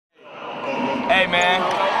Hey, man.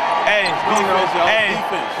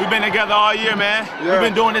 We've been together all year, man. Yeah. We've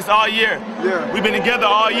been doing this all year. Yeah. We've been together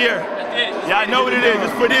all year. Y'all know what it is.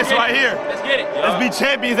 It's for this right here. Let's get it. Let's be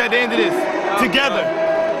champions at the end of this. Together.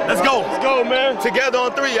 Let's go. Let's go, man. Together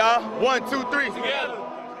on 3, y'all. 1, 2, 3. Together.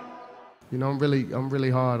 You know, I'm really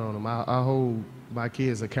hard on them. I hold my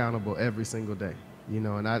kids accountable every single day. You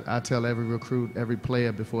know, and I tell every recruit, every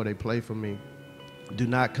player before they play for me, do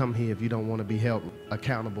not come here if you don't want to be held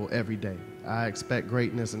accountable every day. I expect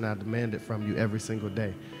greatness and I demand it from you every single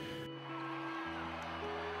day.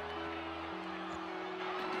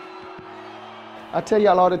 I tell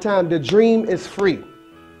y'all all the time, the dream is free.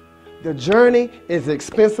 The journey is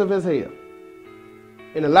expensive as hell.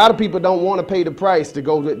 And a lot of people don't want to pay the price to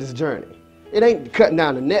go with this journey. It ain't cutting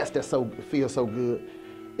down the nets that feels so good.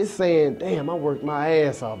 It's saying, damn, I worked my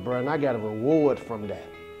ass off, bro, and I got a reward from that.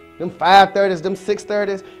 Them 5:30s, them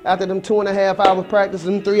 6:30s, after them 2.5-hour practices,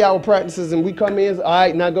 them 3-hour practices, and we come in, all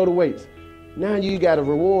right, now go to weights. Now you got a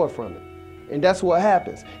reward from it. And that's what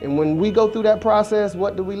happens. And when we go through that process,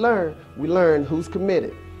 what do we learn? We learn who's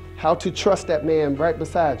committed, how to trust that man right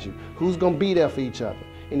beside you, who's gonna be there for each other.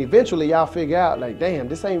 And eventually y'all figure out, like, damn,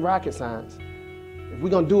 this ain't rocket science. If we're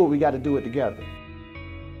gonna do it, we gotta do it together.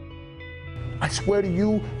 I swear to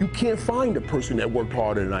you, you can't find a person that worked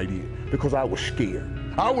harder than I did, because I was scared.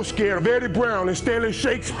 I was scared of Eddie Brown and Stanley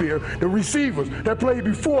Shakespeare, the receivers that played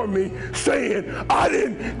before me, saying I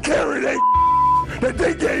didn't carry that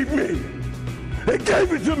they gave me. They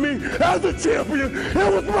gave it to me as a champion.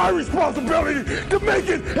 It was my responsibility to make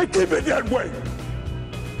it and keep it that way.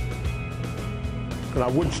 And I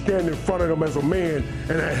wouldn't stand in front of them as a man,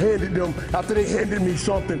 and I handed them, after they handed me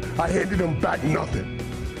something, I handed them back nothing.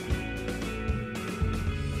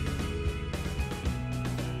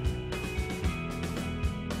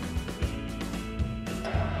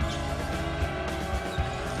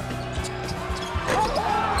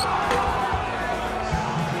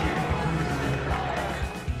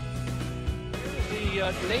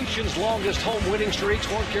 Nation's longest home winning streaks.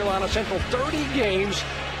 North Carolina Central 30 games,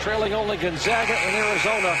 trailing only Gonzaga and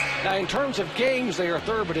Arizona. Now, in terms of games, they are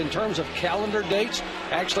third, but in terms of calendar dates,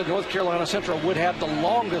 actually North Carolina Central would have the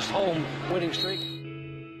longest home winning streak.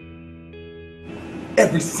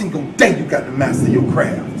 Every single day you got to master your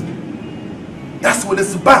craft. That's what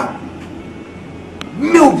it's about.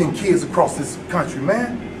 Million kids across this country,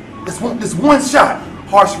 man. This one shot,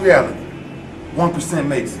 harsh reality. 1%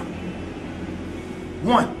 makes it.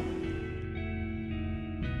 1.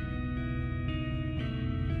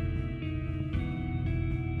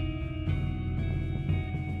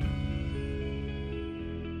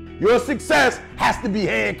 Your success has to be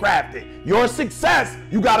handcrafted. Your success,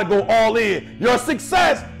 you got to go all in. Your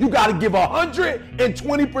success, you got to give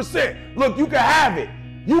 120%. Look, you can have it.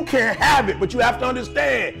 You can't have it, but you have to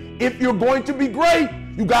understand, if you're going to be great,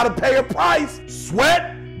 you got to pay a price.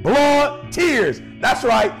 Sweat, blood, tears. That's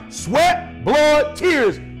right, sweat, blood,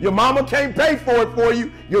 tears. Your mama can't pay for it for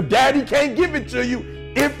you. Your daddy can't give it to you.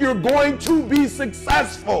 If you're going to be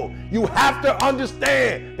successful, you have to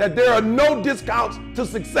understand that there are no discounts to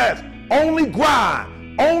success. Only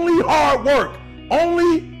grind, only hard work,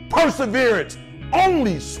 only perseverance,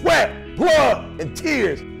 only sweat, blood, and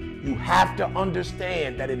tears. You have to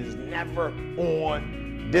understand that it is never on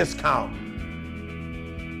discount.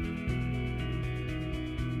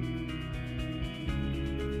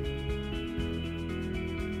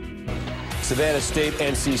 Savannah State,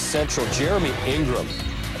 NC Central, Jeremy Ingram.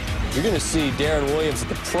 You're going to see Darren Williams at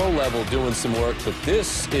the pro level doing some work, but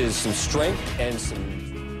this is some strength and some...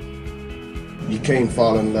 You can't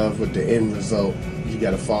fall in love with the end result. You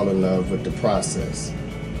got to fall in love with the process.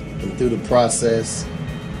 And through the process,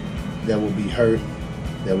 there will be hurt,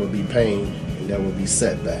 there will be pain, and there will be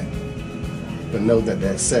setback. But know that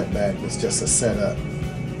that setback is just a setup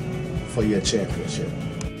for your championship.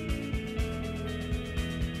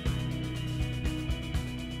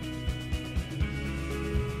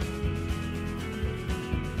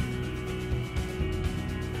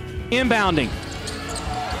 Inbounding.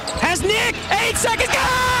 Has Nick 8 seconds. Got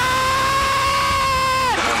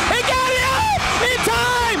it! He got it up in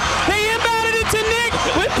time. They inbounded it to Nick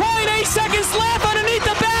with 0.8 seconds left underneath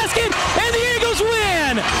the basket, and the Eagles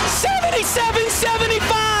win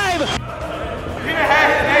 77-75. He done had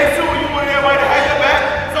his day too, and you want everybody to have your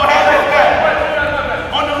back, so have his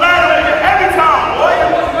back. On the ladder, every time, boy.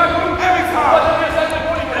 Every time.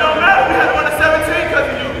 It don't matter, we had to run a 17 because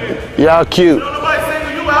of you. Y'all cute. Don't nobody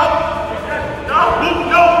single you out.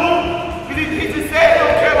 He just said he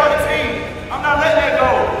don't care about the team. I'm not letting that go.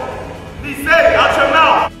 He said it out your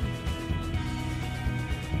mouth.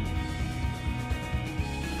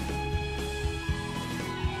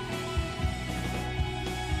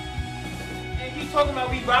 talking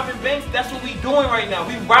about we robbing banks? That's what we doing right now.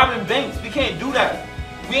 We robbing banks. We can't do that.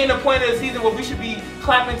 We in the point of the season where we should be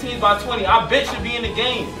clapping teams by 20. Our bench should be in the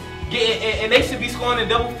game. And they should be scoring in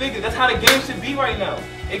double figures. That's how the game should be right now.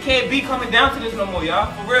 It can't be coming down to this no more,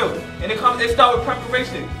 y'all. For real. And it start with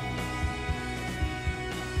preparation.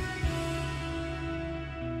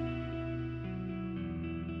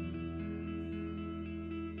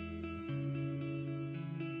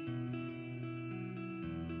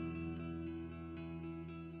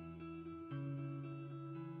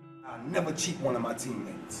 I never cheat one of my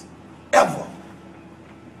teammates, ever.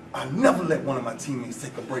 I never let one of my teammates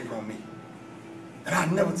take a break on me. And I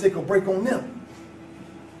never take a break on them.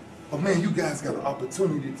 But man, you guys got an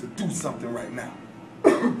opportunity to do something right now.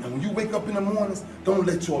 And when you wake up in the mornings, don't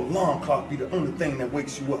let your alarm clock be the only thing that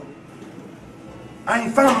wakes you up. I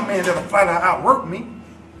ain't found a man that'll flat out outwork me.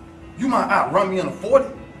 You might outrun me in a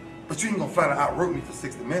 40, but you ain't gonna flat out outwork me for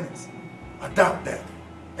 60 minutes. I doubt that.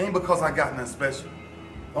 Ain't because I got nothing special.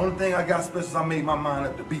 The only thing I got special is I made my mind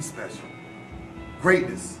up to be special.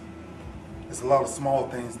 Greatness is a lot of small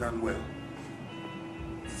things done well,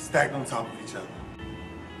 stacked on top of each other.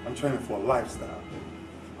 I'm training for a lifestyle.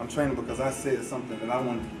 I'm training because I said something that I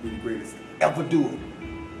wanted to be the greatest ever do it,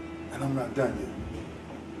 and I'm not done yet.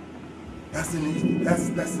 That's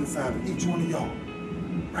inside of each one of y'all,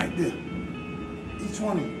 right there. Each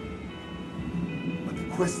one of you. But the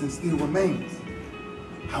question still remains: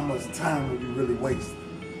 how much time will you really waste?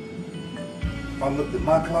 If I looked at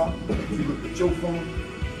my clock, if you looked at your phone,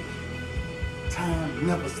 time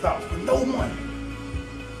never stops for no one.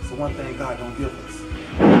 So one thing God don't give us.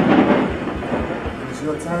 When it's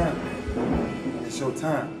your time, it's your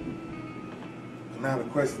time. But now the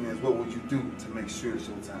question is, what will you do to make sure it's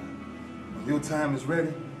your time? When your time is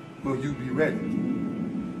ready, will you be ready?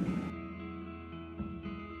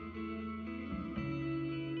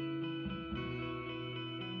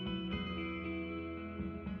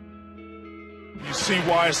 You see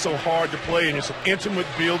why it's so hard to play, and it's an intimate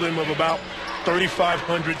building of about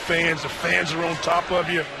 3,500 fans. The fans are on top of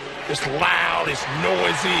you. It's loud, it's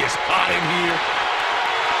noisy, it's hot in here.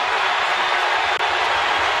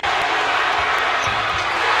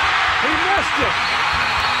 He missed it.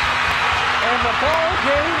 And the ball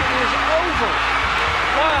game is over.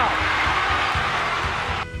 Wow.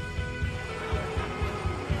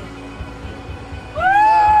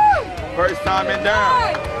 First time in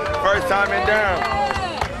Durham. First time in Durham.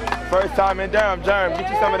 First time in Durham. Jerm, get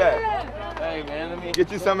you some of that. Hey, man, let me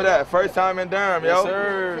get you some of that. First time in Durham, yo. Yes,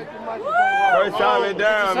 sir. First time in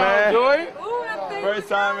Durham, man. First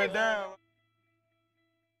time in Durham.